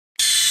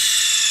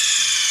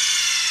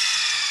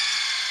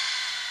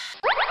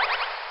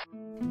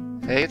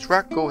Hey, it's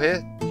Overkill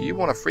here. Do you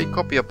want a free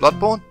copy of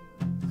Bloodborne?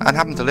 And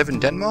happen to live in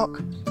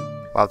Denmark?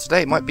 Well,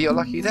 today might be your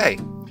lucky day.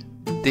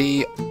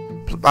 The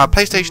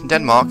PlayStation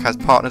Denmark has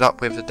partnered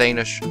up with the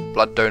Danish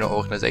blood donor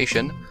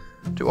organisation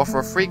to offer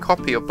a free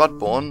copy of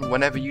Bloodborne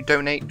whenever you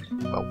donate,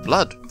 well,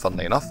 blood,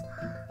 funnily enough.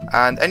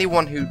 And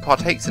anyone who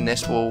partakes in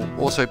this will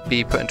also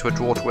be put into a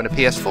draw to win a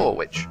PS4,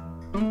 which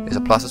is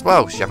a plus as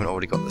well. If you haven't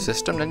already got the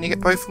system, then you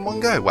get both in one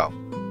go. Well,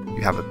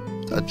 you have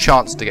a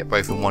chance to get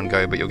both in one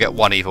go, but you'll get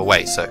one either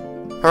way, so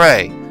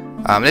hooray!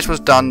 This was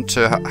done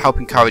to help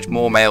encourage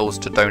more males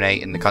to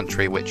donate in the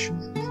country, which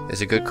is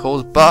a good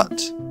cause, but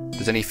if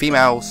there's any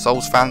female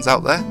Souls fans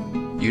out there,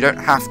 you don't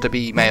have to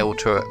be male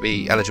to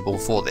be eligible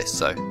for this,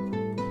 so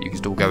you can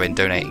still go in,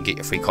 donate, and get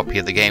your free copy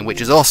of the game,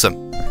 which is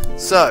awesome.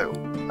 So,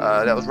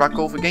 that was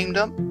Overkill for Game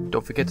Dump.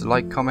 Don't forget to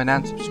like, comment,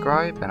 and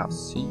subscribe, and I'll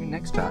see you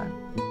next time.